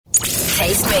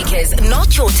Tastemakers,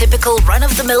 not your typical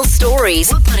run-of-the-mill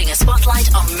stories. We're putting a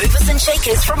spotlight on movers and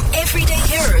shakers from everyday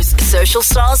heroes, social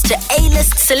stars to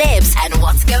A-list celebs, and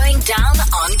what's going down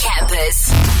on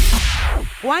campus.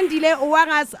 Wandile,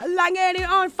 Warraz, Langeni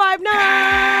on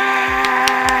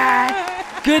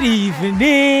 5-9. Good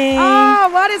evening. Oh,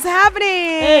 what is happening?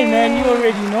 Hey, man, you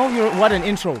already know. What an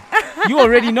intro. You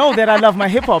already know that I love my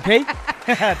hip-hop, hey?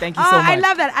 Thank you so much. I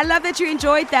love that. I love that you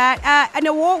enjoyed that. An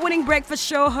award-winning breakfast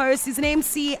show host. He's an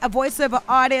MC, a voiceover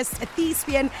artist, a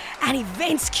thespian, and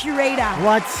events curator.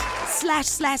 What? / Is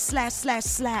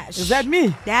that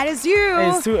me? That is you.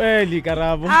 It's too early,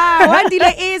 Karabo.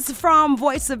 Wandile is from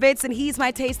Voice of Wits, and he's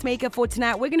my tastemaker for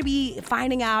tonight. We're going to be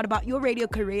finding out about your radio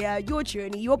career, your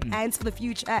journey, your plans for the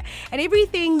future, and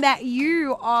everything that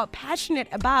you are passionate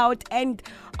about, and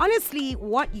honestly,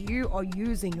 what you are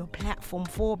using your platform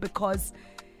for, because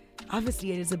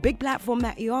obviously it is a big platform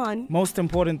that you're on. Most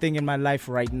important thing in my life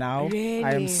right now. Really?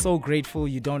 I am so grateful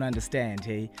you don't understand,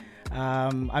 hey.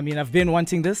 I mean, I've been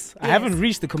wanting this. Yes. I haven't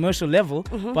reached the commercial level,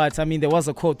 but I mean, there was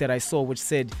a quote that I saw which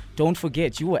said, don't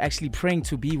forget, you were actually praying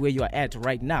to be where you are at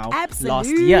right now.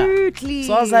 Absolutely. Last year.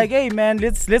 So I was like, hey, man,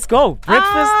 let's go.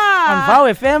 Breakfast on Vow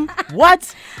FM.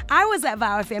 What? I was at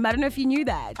Vow FM. I don't know if you knew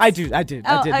that. I did know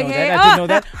that. I did know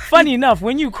that. Funny enough,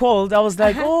 when you called, I was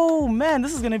like, oh, man,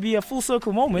 this is going to be a full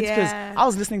circle moment, because I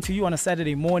was listening to you on a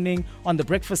Saturday morning on the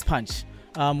Breakfast Punch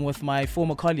with my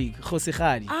former colleague, Jose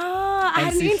Khadi. I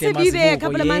had an interview there a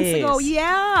couple of months ago.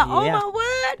 Yeah. Oh, my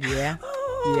word. Yeah.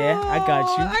 Oh, Yeah, I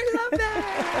got you. I love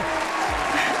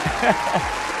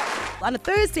that. On a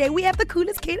Thursday, we have the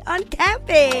coolest kid on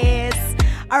campus.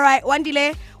 All right,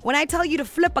 Wandile, when I tell you to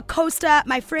flip a coaster,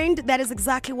 my friend, that is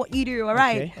exactly what you do, all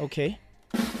right? Okay.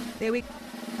 There we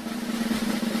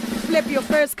flip your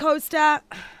first coaster.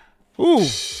 Ooh.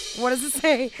 What does it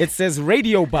say? It says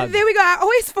radio bug. There we go. I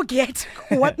always forget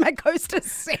what my coasters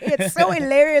say. It's so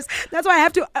hilarious. That's why I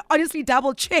have to honestly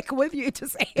double check with you to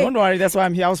say it. Don't worry, that's why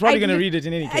I'm here. I was probably going to read it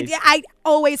in any case. I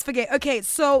always forget. Okay,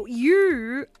 so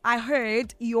I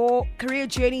heard your career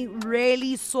journey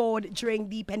really soared during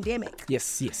the pandemic.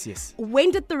 Yes.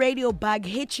 When did the radio bug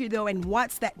hit you though, and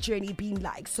what's that journey been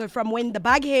like? So from when the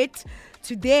bug hit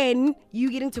to then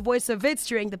you getting to Voice of Wits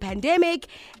during the pandemic,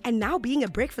 and now being a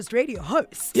breakfast radio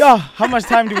host. Yeah, how much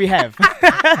time do we have?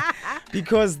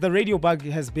 Because the radio bug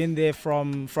has been there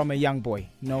from a young boy,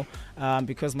 you know,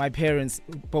 because my parents,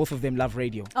 both of them love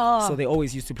radio. So they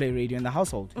always used to play radio in the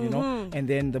household, you know. And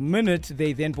then the minute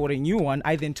they then bought a new one,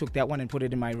 I then took that one and put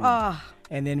it in my room.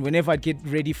 And then whenever I'd get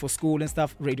ready for school and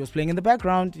stuff, radio's playing in the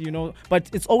background, you know.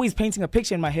 But it's always painting a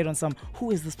picture in my head on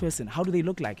who is this person? How do they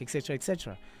look like? Etc.,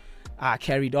 etc. I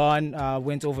carried on,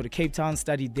 went over to Cape Town,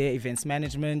 studied there, events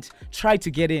management, tried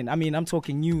to get in. I mean, I'm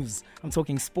talking news, I'm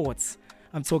talking sports,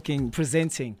 I'm talking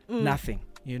presenting, nothing,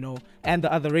 you know. And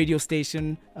the other radio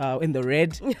station in the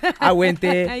red, I went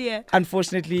there. Yeah.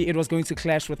 Unfortunately, it was going to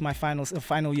clash with my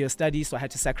final year studies, so I had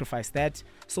to sacrifice that.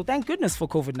 So thank goodness for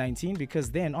COVID-19,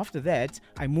 because then after that,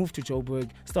 I moved to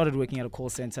Joburg, started working at a call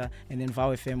center, and then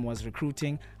Vow FM was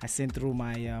recruiting. I sent through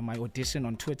my audition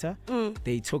on Twitter.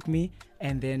 They took me.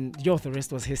 And then, the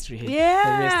rest was history. Hey. Yeah.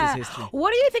 The rest is history.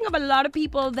 What do you think of a lot of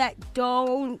people that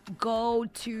don't go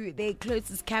to their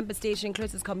closest campus station,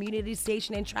 closest community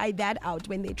station, and try that out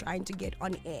when they're trying to get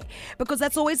on air? Because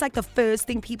that's always like the first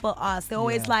thing people ask. They're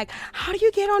always like, how do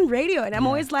you get on radio? And I'm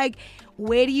always like,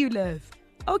 where do you live?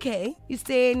 Okay, you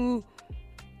stay in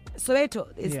Soweto.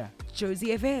 It's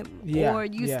Josie FM. Or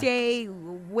you stay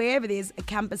wherever there's a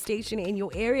campus station in your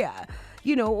area.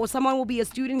 You know, or someone will be a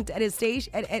student at a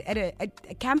station at a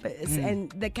campus,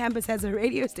 and the campus has a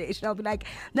radio station. I'll be like,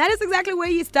 that is exactly where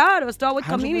you start, or start with 100%.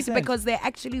 Community, because they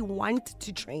actually want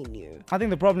to train you. I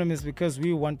think the problem is because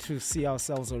we want to see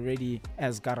ourselves already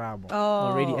as Karabo,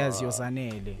 already as your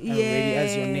Zanele, already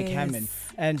as your Nick Hammond,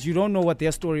 and you don't know what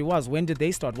their story was. When did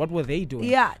they start? What were they doing?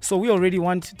 Yeah. So we already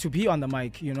want to be on the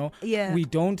mic. You know. Yeah. We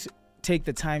don't take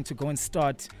the time to go and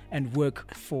start and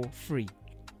work for free.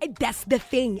 That's the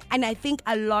thing. And I think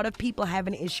a lot of people have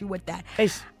an issue with that.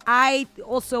 Yes. I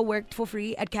also worked for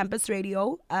free at Campus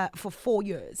Radio for 4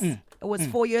 years. It was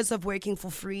 4 years of working for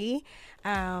free.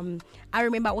 I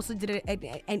remember I also did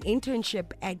an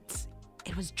internship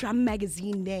it was Drum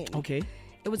Magazine then. Okay.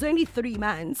 It was only 3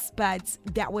 months, but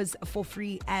that was for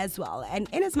free as well. And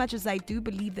in as much as I do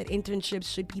believe that internships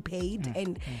should be paid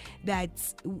and that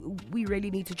we really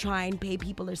need to try and pay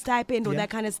people a stipend or that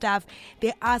kind of stuff,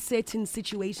 there are certain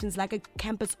situations like a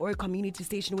campus or a community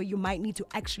station where you might need to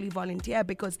actually volunteer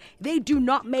because they do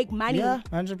not make money. Yeah,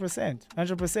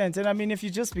 100%. And I mean, if you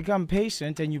just become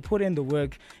patient and you put in the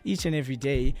work each and every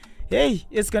day, hey,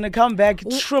 it's going to come back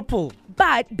triple.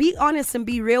 But be honest and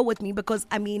be real with me, because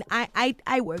I mean,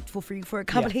 I worked for free for a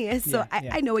couple of years, so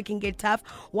I know it can get tough.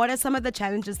 What are some of the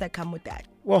challenges that come with that?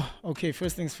 Well, okay,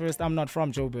 first things first, I'm not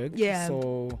from Joburg. Yeah.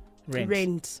 So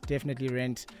rent. Definitely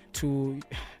rent. To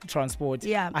transport.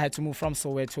 Yeah. I had to move from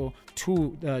Soweto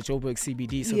to Joburg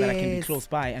CBD so that I can be close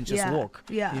by and just walk.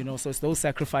 Yeah. You know, so it's those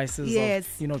sacrifices yes.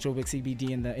 of, you know, Joburg CBD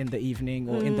in the evening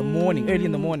or in the morning, early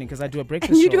in the morning, because I do a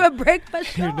breakfast show. You do a breakfast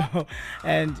show. You know,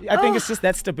 and I think it's just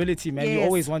that stability, man. Yes. You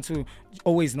always want to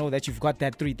know that you've got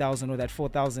that 3,000 or that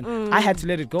 4,000. I had to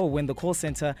let it go when the call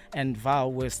center and Vow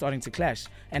were starting to clash.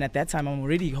 And at that time, I'm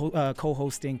already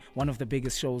co-hosting one of the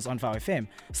biggest shows on Vow FM.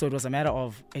 So it was a matter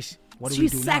of, what do we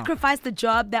do now? You sacrificed the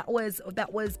job that was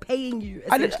paying you,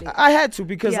 essentially. I had to,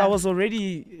 because I was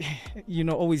already, you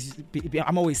know,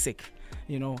 I'm always sick.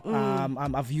 You know,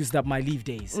 I've used up my leave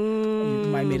days,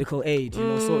 my medical aid. You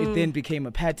know, so it then became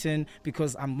a pattern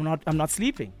because I'm not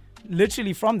sleeping.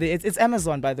 Literally from there, it's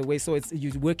Amazon, by the way. So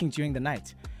you're working during the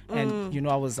night. And you know,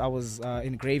 I was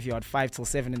in graveyard 5 till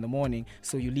 7 in the morning.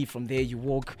 So you leave from there, you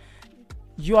walk.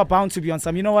 You are bound to be on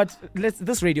some. You know what?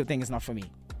 This radio thing is not for me.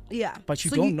 Yeah. But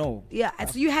you don't know. Yeah.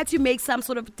 So you had to make some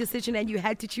sort of decision and you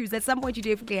had to choose. At some point, you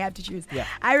definitely have to choose. Yeah.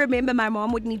 I remember my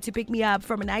mom would need to pick me up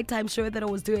from a nighttime show that I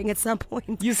was doing at some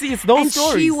point. You see, it's those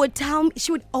stories. And she would tell me,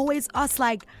 she would always ask,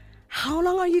 like, how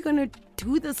long are you going to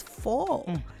do this for?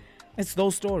 It's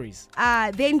those stories.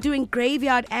 Then doing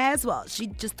graveyard as well. She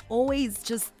just always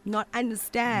just not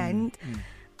understand.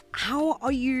 How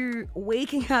are you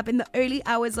waking up in the early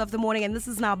hours of the morning? And this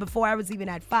is now before I was even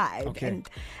at 5. Okay. And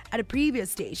at a previous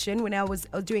station, when I was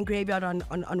doing graveyard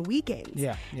on weekends,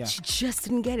 yeah. she just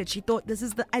didn't get it. She thought this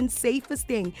is the unsafest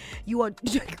thing. You are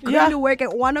going to work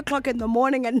at 1 o'clock in the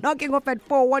morning and knocking off at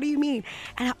 4. What do you mean?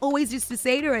 And I always used to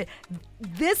say to her,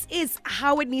 this is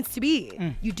how it needs to be.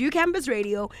 You do campus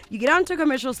radio, you get onto a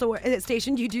commercial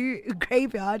station, you do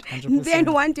graveyard. 100%.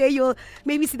 Then one day you'll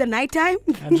maybe see the nighttime.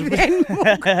 Then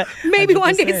maybe 100%.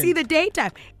 One day see the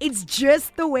daytime. It's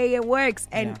just the way it works.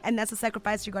 And that's a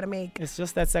sacrifice you got to make. It's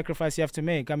just that sacrifice you have to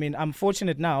make. I mean, I'm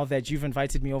fortunate now that you've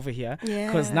invited me over here. Yeah.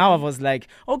 Because now I was like,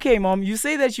 okay, Mom, you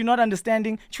say that you're not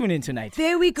understanding. Tune in tonight.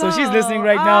 There we go. So she's listening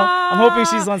right now. I'm hoping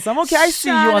she's on some. Okay, I see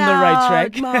you on the right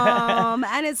track. Mom.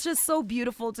 And it's just so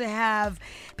beautiful to have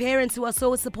parents who are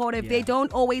so supportive. They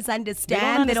don't always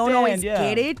understand. They don't always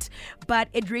get it. But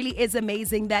it really is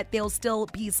amazing that they'll still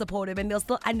be supportive and they'll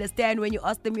still understand when you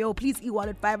ask them, yo, please eat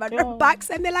 $500.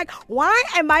 And they're like, why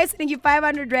am I sending you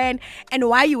 500 Rand and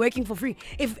why are you working for free?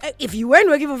 If you weren't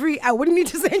working for free, I wouldn't need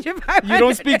to send you 500. You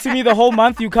don't speak to me the whole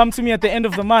month. You come to me at the end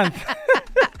of the month.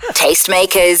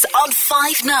 Tastemakers on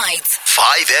 5 nights.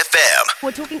 5FM.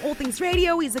 We're talking all things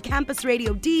radio. He's a campus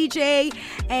radio DJ.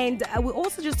 And we're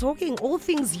also just talking all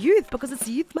things youth because it's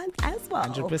Youth Month as well.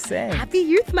 100%. Happy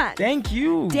Youth Month. Thank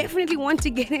you. Definitely want to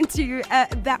get into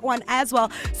that one as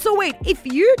well. So wait, if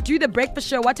you do the breakfast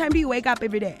show, what time do you wake up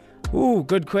every day? Ooh,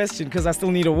 good question, because I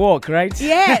still need a walk, right?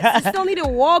 Yes, you still need to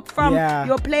walk from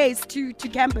your place to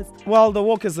campus. Well, the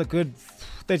walk is a good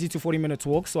 30 to 40 minutes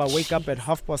walk. So I wake up at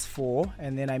 4:30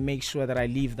 and then I make sure that I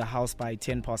leave the house by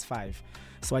 5:10.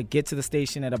 So I get to the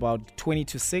station at about 20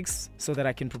 to 6 so that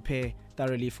I can prepare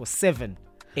thoroughly for 7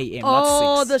 a.m., not 6.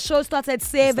 Oh, the show starts at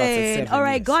 7. All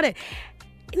right, yes. got it.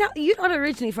 Now, you're not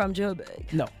originally from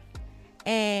Joburg. No.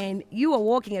 And you were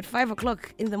walking at 5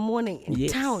 o'clock in the morning in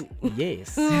town.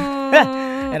 Yes.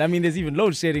 And I mean, there's even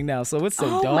load shedding now, so it's so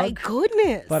dark. Oh, my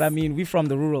goodness. But I mean, we're from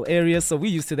the rural area, so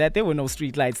we're used to that. There were no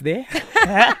street lights there.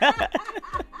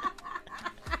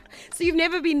 So you've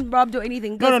never been robbed or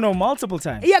anything? No, multiple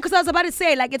times. Yeah, because I was about to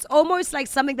say, like, it's almost like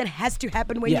something that has to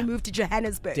happen when you move to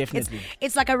Johannesburg. Definitely.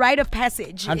 It's like a rite of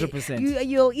passage. 100%.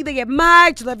 You'll either get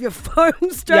mugged, you'll have your phone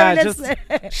stolen. Yeah, just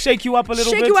shake you up a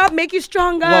little bit. Shake you up, make you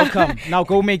stronger. Welcome. Now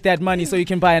go make that money so you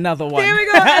can buy another one. There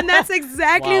we go. And that's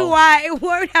exactly why it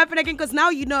won't happen again. Because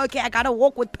now you know, okay, I got to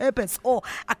walk with purpose. Or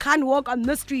I can't walk on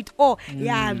this street. Or,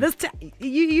 this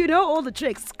you know all the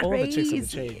tricks. It's crazy. All the tricks of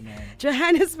the trade, man.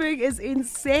 Johannesburg is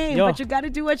insane. But you got to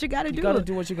do what you got to do. You got to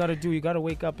do what you got to do. You got to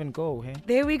wake up and go, hey?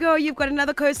 There we go. You've got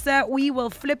another coaster. We will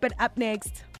flip it up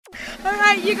next. All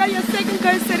right, you got your second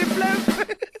coaster to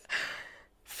flip.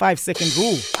 5-second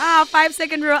rule.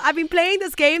 5-second rule. I've been playing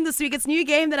this game this week. It's a new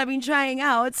game that I've been trying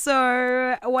out.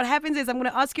 So what happens is I'm going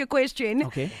to ask you a question.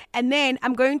 Okay. And then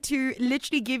I'm going to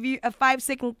literally give you a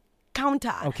 5-second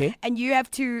counter. Okay. And you have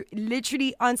to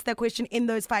literally answer that question in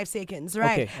those 5 seconds,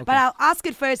 right? Okay. But I'll ask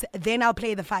it first, then I'll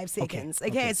play the 5 seconds.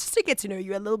 Okay. It's just to get to know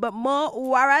you a little bit more.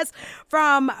 Warraz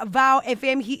from Vow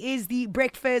FM. He is the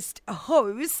breakfast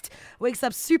host. Wakes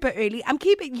up super early.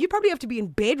 You probably have to be in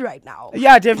bed right now.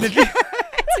 Yeah, definitely.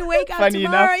 to wake up Funny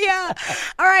tomorrow. enough. Yeah.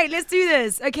 All right, let's do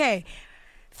this. Okay.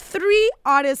 3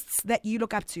 artists that you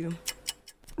look up to.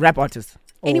 Rap artist.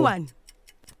 Anyone.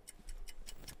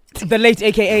 The late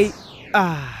AKA.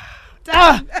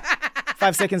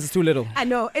 5 seconds is too little. I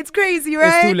know. It's crazy,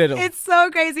 right? It's too little. It's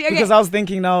so crazy. Okay. Because I was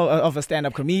thinking now of a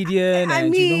stand-up comedian. I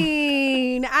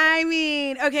mean.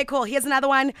 Okay, cool. Here's another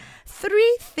one.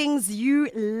 3 things you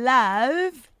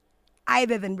love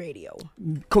other than radio.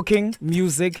 Cooking,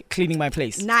 music, cleaning my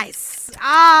place. Nice.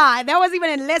 That was even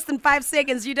in less than 5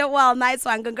 seconds. You did well. Nice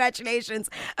one. Congratulations.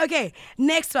 Okay,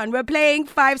 next one. We're playing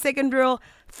 5-second rule.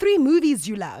 3 movies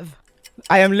you love.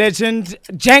 I Am Legend,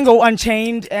 Django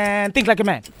Unchained, and Think Like a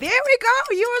Man. There we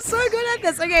go. You are so good at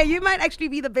this. Okay, you might actually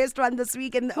be the best one this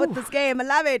week with this game. I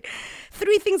love it.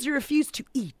 3 things you refuse to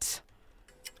eat.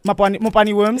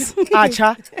 Mopani worms,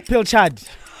 acha, pilchard.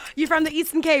 You're from the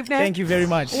Eastern Cape, no? Thank you very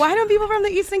much. Why don't people from the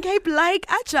Eastern Cape like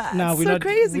acha? No, it's so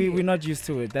crazy. We're not used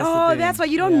to it. That's oh, the thing. that's why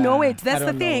you don't know it. That's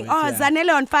the thing.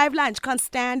 Zanele on 5 Lunch can't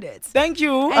stand it. Thank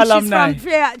you, and alumni.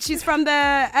 She's from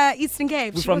the Eastern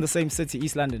Cape. We're from the same city,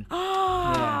 East London.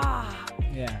 Oh.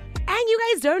 Yeah. And you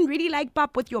guys don't really like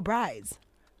pap with your brides.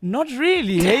 Not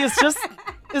really. Hey,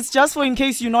 it's just for in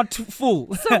case you're not too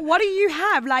full. So what do you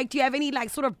have? Like, do you have any like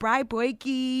sort of braai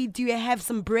boetjie? Do you have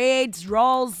some breads,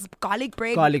 rolls, garlic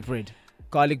bread?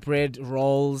 Garlic bread,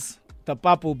 rolls. The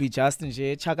pap will be just in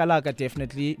here. Chakalaka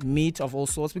definitely. Meat of all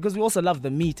sorts. Because we also love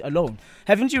the meat alone.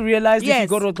 Haven't you realized if you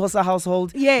go to a Xhosa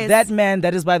household, that man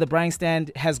that is by the brine stand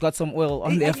has got some oil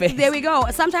on their face. There we go.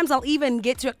 Sometimes I'll even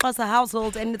get to a Xhosa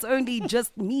household and it's only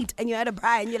just meat and you had a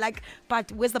braai and you're like,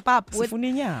 but where's the pap? Where's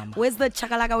the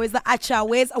chakalaka? Where's the acha?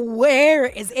 Where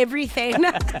is everything?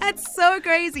 That's so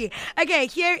crazy. Okay,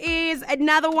 here is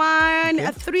another one.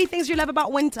 Okay. 3 things you love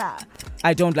about winter.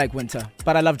 I don't like winter,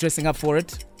 but I love dressing up for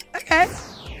it. Okay.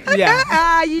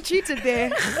 Yeah. You cheated there.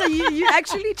 you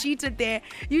actually cheated there.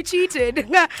 You cheated.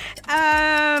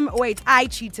 Wait, I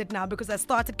cheated now because I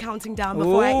started counting down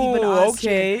before I even asked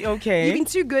you. Okay. You've been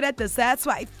too good at this. That's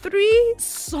why. 3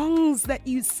 songs that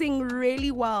you sing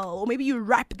really well, or maybe you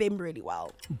rap them really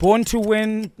well. Born to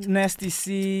Win, Nasty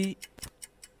C,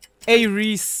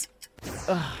 A-Reese.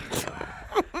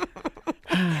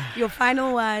 Your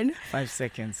final one. 5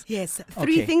 seconds. Yes.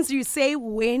 3 things you say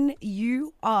when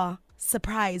you are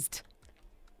surprised.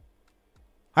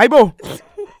 Aibo.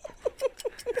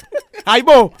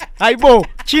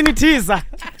 Chinitiza.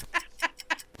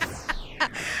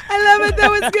 I love it.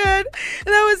 That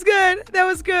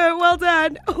was good. Well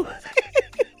done.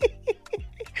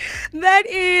 That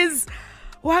is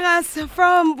Warraz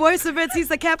from Voice of Wits. He's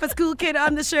the Campus Cool Kid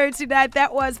on the show tonight.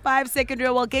 That was 5-second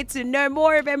rule. We'll get to know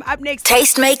more of him up next.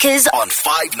 Tastemakers on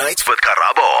 5 nights with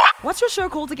Karabo. What's your show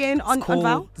called again on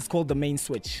Val? It's called The Main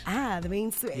Switch. The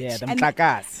Main Switch. Yeah, the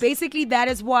mtakas. Basically, that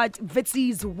is what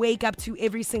Vitsies wake up to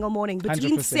every single morning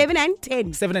between 100%. 7 and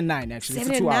 10. 7 and 9, actually.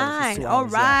 7 it's and 2 9. hours. All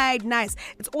right, nice.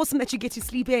 It's awesome that you get to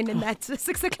sleep in that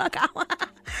 6 o'clock hour.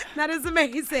 That is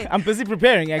amazing. I'm busy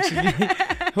preparing, actually.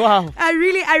 Wow. I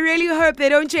really hope they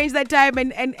don't change that time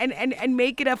and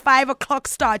make it a 5 o'clock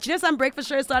start. You know, some breakfast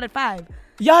shows start at 5.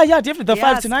 Yeah, definitely. The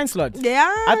 5 to 9 slot.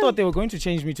 Yeah. I thought they were going to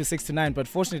change me to 6 to 9, but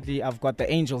fortunately, I've got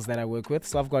the angels that I work with.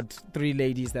 So I've got 3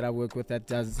 ladies that I work with that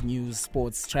does news,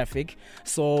 sports, traffic.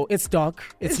 So it's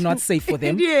dark. It's not safe for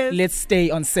them. Yes. Let's stay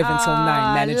on 7 till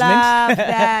 9 management. Love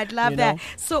that. Love that. Know?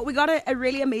 So we got a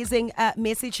really amazing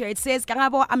message here. It says,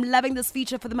 Karabo, I'm loving this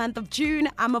feature for the month of June.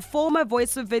 I'm a former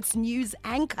Voice of Wits news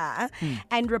anchor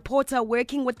and reporter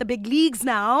working with the big leagues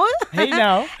now. Hey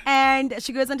now. And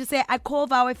she goes on to say, I call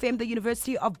VOW FM the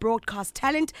University of Broadcast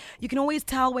Talent. You can always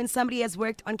tell when somebody has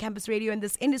worked on campus radio in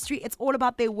this industry. It's all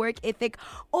about their work ethic.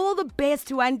 All the best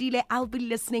to Wandile. I'll be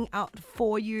listening out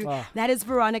for you. That is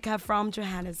Veronica from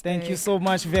Johannesburg. Thank you so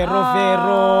much, Vero.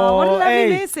 What a lovely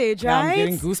message, right? I'm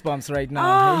getting goosebumps right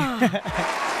now.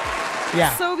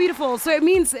 Yeah. So beautiful. So it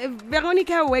means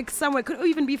Veronica works somewhere. Could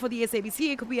even be for the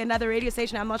SABC. It could be another radio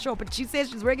station. I'm not sure. But she says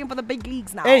she's working for the big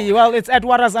leagues now. Hey, well, it's at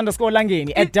Warraz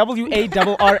 _Langeni. At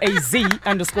WARRAZ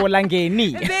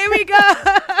 _Langeni. There we go.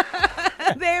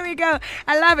 There we go.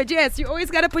 I love it. Yes, you always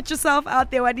got to put yourself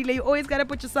out there, Wandile. You always got to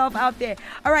put yourself out there.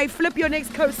 All right, flip your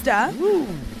next coaster. Woo.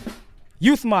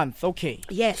 Youth Month. Okay.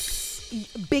 Yes.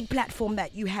 Big platform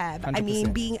that you have. 100%. I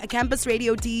mean, being a campus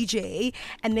radio DJ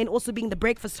and then also being the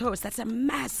breakfast host, that's a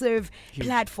massive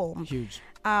platform. Huge.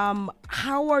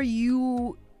 How are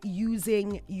you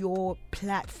using your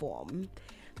platform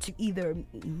to either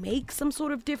make some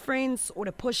sort of difference or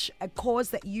to push a cause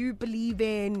that you believe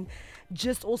in?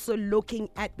 Just also looking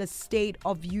at the state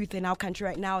of youth in our country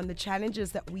right now and the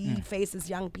challenges that we face as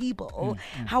young people.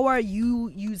 How are you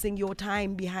using your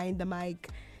time behind the mic?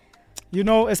 You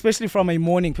know, especially from a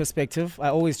morning perspective, I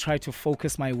always try to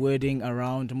focus my wording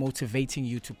around motivating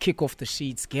you to kick off the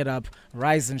sheets, get up,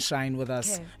 rise and shine with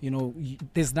us. Okay. You know,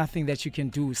 there's nothing that you can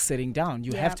do sitting down.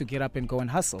 You have to get up and go and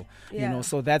hustle. You know,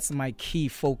 so that's my key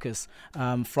focus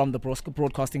from the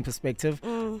broadcasting perspective,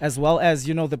 as well as,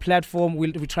 you know, the platform.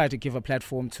 We try to give a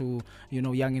platform to, you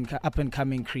know, young and up and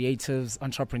coming creatives,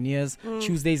 entrepreneurs.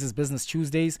 Tuesdays is Business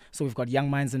Tuesdays, so we've got Young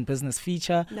Minds in Business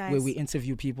feature where we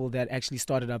interview people that actually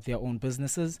started up their own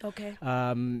businesses. Okay.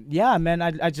 Yeah, man,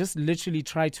 I just literally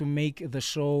try to make the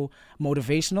show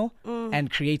motivational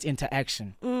and create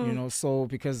interaction, you know, so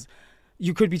because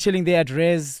you could be chilling there at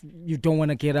res, you don't want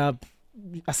to get up,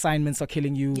 assignments are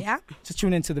killing you. Yeah. Just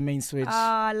tune into the main switch.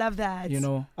 I love that. You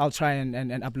know, I'll try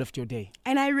and uplift your day.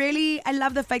 And I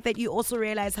love the fact that you also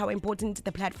realize how important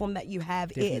the platform that you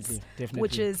have is. Definitely.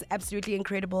 Which is absolutely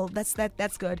incredible. That's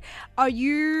good. Are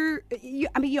you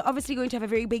I mean, you're obviously going to have a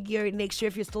very big year next year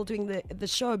if you're still doing the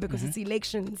show because it's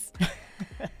elections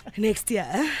next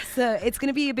year. So it's going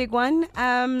to be a big one.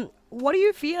 What do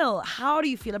you feel? How do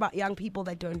you feel about young people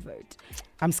that don't vote?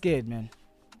 I'm scared, man.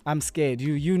 I'm scared.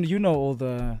 You know all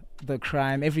the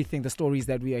crime, everything, the stories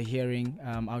that we are hearing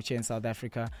out here in South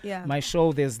Africa. Yeah. My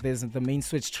show, there's the main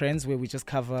switch trends where we just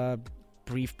cover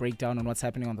brief breakdown on what's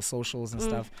happening on the socials and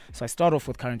stuff. So I start off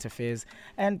with current affairs,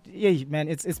 and yeah, man,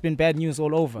 it's been bad news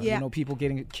all over. You know, people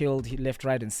getting killed left,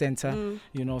 right, and center.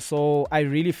 You know, so I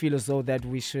really feel as though that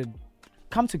we should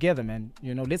come together, man.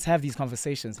 You know, let's have these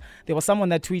conversations. There was someone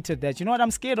that tweeted that, you know what,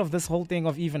 I'm scared of this whole thing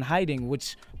of even hiding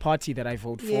which party that I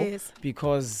vote for,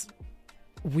 because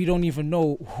we don't even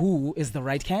know who is the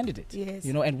right candidate.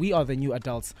 You know, and we are the new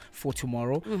adults for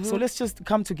tomorrow. So let's just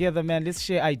come together, man. Let's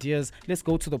share ideas. Let's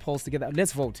go to the polls together.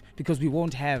 Let's vote, because we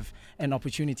won't have an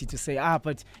opportunity to say,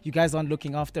 but you guys aren't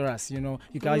looking after us. You know,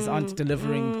 you guys aren't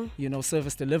delivering, you know,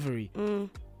 service delivery.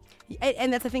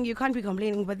 And that's the thing, you can't be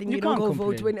complaining, but then you don't go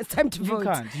vote when it's time to vote. You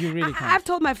can't. You really can't. I've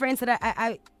told my friends that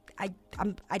I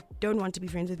don't want to be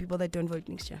friends with people that don't vote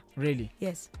next year. Really?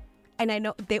 Yes. And I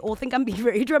know they all think I'm being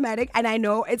very dramatic, and I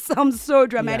know it sounds so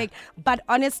dramatic, but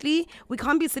honestly, we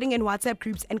can't be sitting in WhatsApp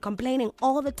groups and complaining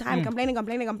all the time, complaining,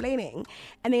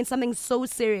 and then something so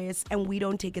serious and we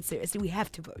don't take it seriously. We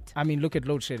have to vote. I mean, look at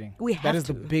load shedding. That is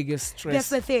the biggest stress. That's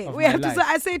the thing. Of we my have life. to. So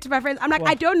I say to my friends, I'm like,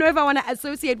 I don't know if I want to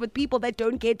associate with people that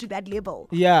don't get to that level.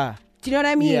 Yeah. Do you know what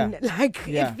I mean? Like,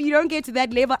 if you don't get to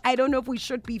that level, I don't know if we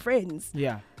should be friends.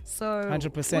 Yeah. So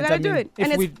 100%. we gotta do it,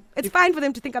 and it's fine for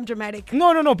them to think I'm dramatic.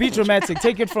 No, be dramatic.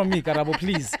 Take it from me, Karabo,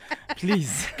 please.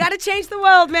 Gotta change the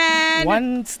world, man.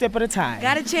 One step at a time.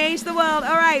 Gotta change the world.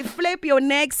 All right, flip your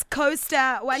next coaster.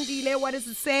 Wandile, what does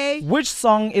it say? Which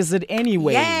song is it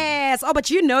anyway? Yes. Oh, but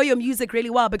you know your music really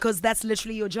well because that's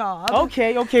literally your job.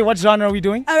 Okay. What genre are we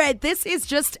doing? All right, this is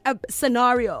just a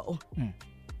scenario.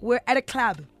 We're at a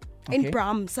club in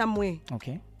Bram somewhere.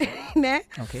 Okay. Nah?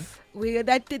 Okay. We're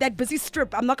that busy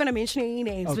strip. I'm not going to mention any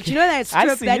names, but you know that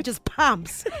strip that just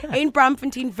pumps in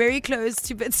Braamfontein, very close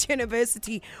to Wits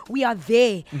University. We are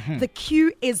there. The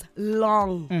queue is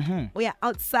long. We are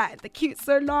outside. The queue is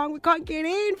so long, we can't get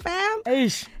in, fam.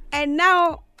 Eish. And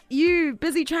now you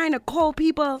busy trying to call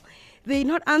people. They're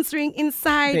not answering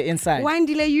inside. They're inside.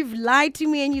 Wandile, you've lied to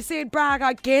me and you said, I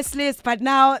got guest list, but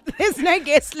now there's no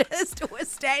guest list. We're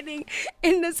standing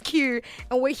in this queue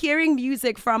and we're hearing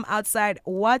music from outside.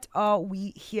 What are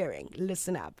we hearing?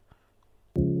 Listen up.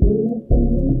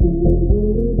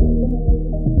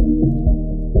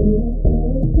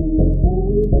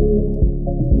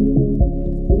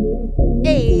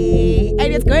 Hey,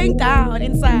 and it's going down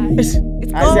inside. It's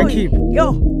going. Keep.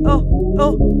 Yo.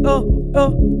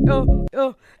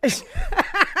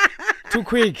 Too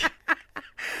quick.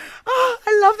 Oh,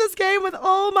 I love this game with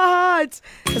all my heart.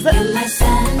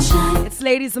 It's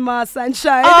Lady Samar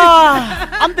Sunshine.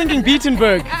 I'm thinking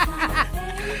Beatenberg.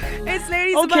 It's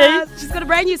Lady Samar. She's got a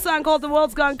brand new song called The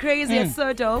World's Gone Crazy. It's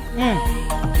so dope.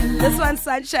 This one's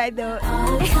Sunshine though.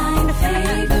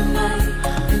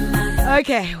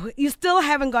 Okay, you still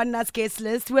haven't gotten us guest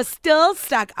list. We're still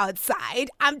stuck outside.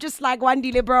 I'm just like,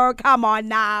 Wandile, bro, come on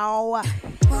now.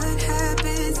 What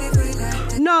happens if we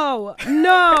left? No.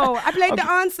 I played the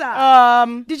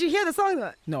answer. Did you hear the song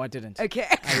though? No, I didn't. Okay.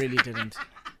 I really didn't.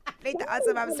 I played the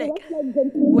answer by mistake.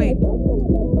 Wait.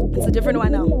 It's a different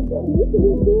one now.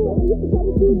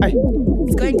 Aye.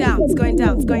 It's going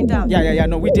down. Yeah.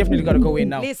 No, we definitely got to go in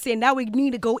now. Listen, now we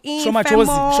need to go in. Show my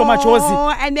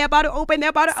chosi. And they're about to open.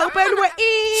 We're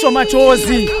in. Show my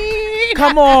chosi.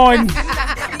 Come on.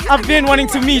 I've been wanting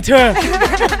to meet her.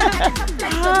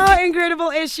 Oh, incredible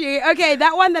is she. Okay,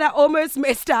 that one that I almost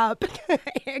messed up.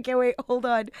 Okay, wait, hold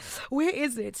on. Where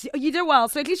is it? You did well.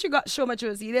 So at least you got Shoma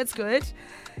Josie. That's good.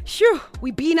 Shoo,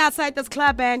 we been outside this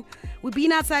club, man. We've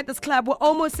been outside this club. We're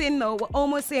almost in, though. We're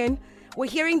almost in. We're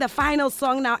hearing the final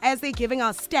song now as they're giving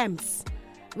our stamps.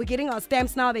 We're getting our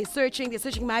stamps now. They're searching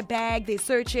my bag. They're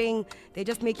searching. They're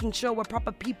just making sure we're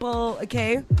proper people,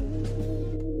 okay?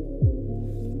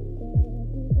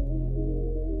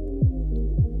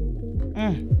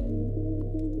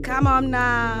 Come on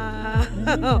now.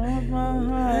 There we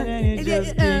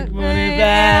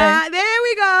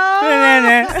go.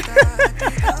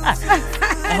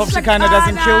 I hope she kind of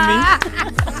doesn't kill me.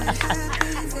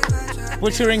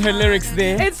 Butchering her lyrics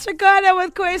there. It's Shakana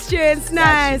with questions.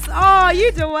 Nice. Oh,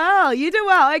 you do well. You do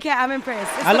well. Okay, I'm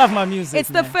impressed. I love my music. It's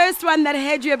the first one that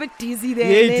had you a bit dizzy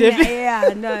there. Yeah, it did.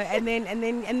 Yeah, no, and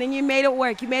then you made it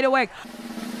work. You made it work.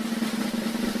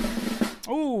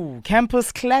 Ooh,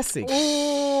 Campus Classic.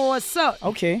 Oh, so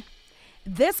okay.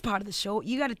 This part of the show,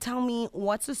 you got to tell me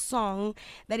what's a song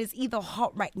that is either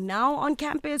hot right now on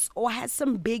campus or has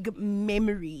some big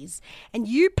memories. And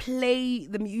you play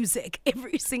the music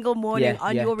every single morning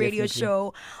on your radio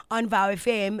show on Vow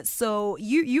FM. So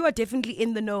you are definitely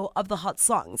in the know of the hot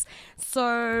songs.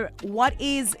 So what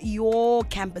is your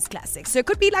campus classic? So it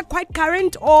could be like quite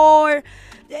current or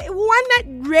one that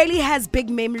really has big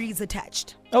memories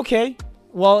attached. Okay.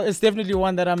 Well, it's definitely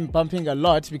one that I'm bumping a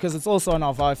lot because it's also on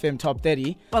our Vow FM Top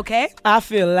 30. Okay. I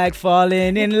feel like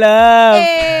falling in love.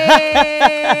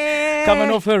 Hey. Coming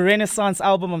off her Renaissance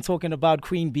album, I'm talking about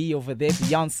Queen Bee over there.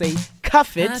 Beyonce,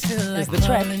 Cuff It is the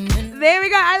track. There we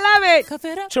go. I love it.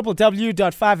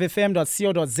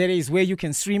 www.5fm.co.za is where you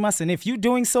can stream us. And if you're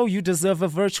doing so, you deserve a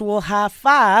virtual high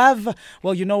five.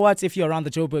 Well, you know what? If you're around the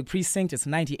Joburg precinct, it's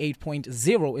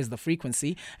 98.0 is the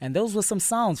frequency. And those were some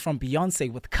sounds from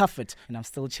Beyonce with Cuff It. And I'm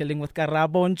still chilling with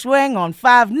Karabo and Chweng on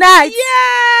 5 nights.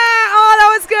 Yeah! Oh, that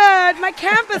was good. My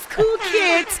Campus Cool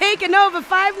Kid taking over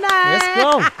 5 nights.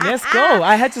 Let's go.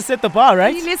 I had to set the bar,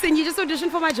 right? Hey, listen, you just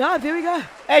auditioned for my job. Here we go.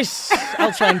 Hey,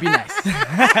 I'll try and be nice.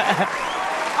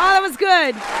 Oh, that was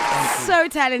good. So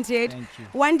talented. Thank you.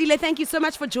 Wandile, thank you so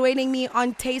much for joining me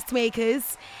on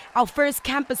Tastemakers, our first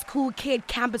Campus Cool Kid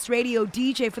Campus Radio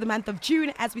DJ for the month of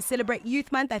June as we celebrate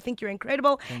Youth Month. I think you're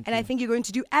incredible. I think you're going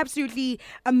to do absolutely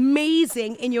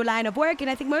amazing in your line of work. And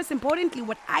I think most importantly,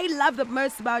 what I love the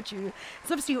most about you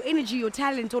is obviously your energy, your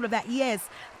talent, all of that, yes,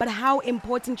 but how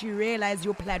important you realize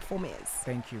your platform is.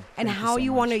 Thank you. And Thank how you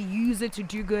you so want to much. use it to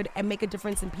do good and make a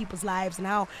difference in people's lives, and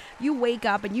how you wake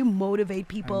up and you motivate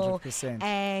people 100%.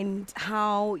 and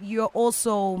how you're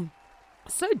also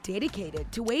so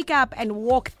dedicated to wake up and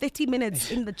walk 30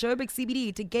 minutes in the Joburg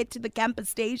CBD to get to the campus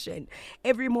station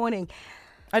every morning.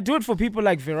 I do it for people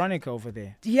like Veronica over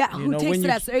there. Yeah, You who know, texted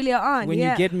us earlier on. When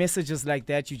yeah. you get messages like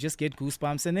that, you just get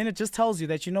goosebumps. And then it just tells you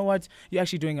that, you know what, you're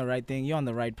actually doing the right thing. You're on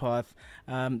the right path.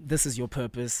 This is your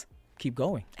purpose. Keep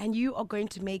going. And you are going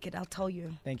to make it, I'll tell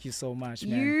you. Thank you so much,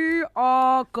 man. You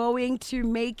are going to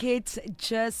make it.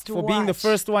 Just For being the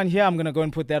first one here, I'm going to go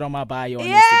and put that on my bio on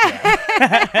Instagram.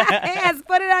 Yes,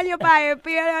 put it on your bio.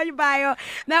 Put it on your bio.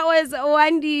 That was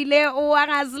Wandile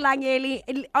Warraz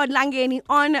Langeni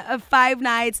on 5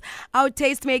 nights. Our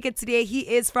tastemaker today, he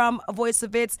is from Voice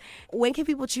of Wits. When can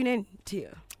people tune in to you?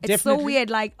 It's Definitely. so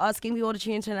weird, like asking people to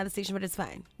tune into another station, but it's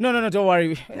fine. No, don't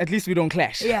worry. At least we don't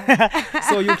clash. Yeah.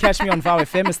 So you'll catch me on Vow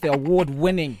FM. It's the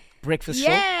award-winning breakfast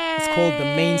show. It's called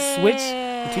The Main Switch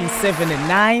between 7 and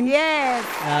 9. Yes.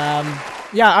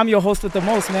 Yeah, I'm your host with the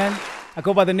most, man. I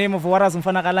go by the name of Warraz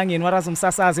Langeni and Warraz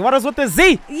Sasazi. Warraz with the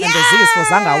Z. Yes. And the Z is for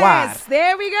Zangawar.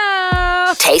 There we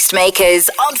go.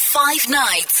 Tastemakers on 5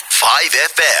 nights. 5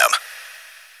 FM.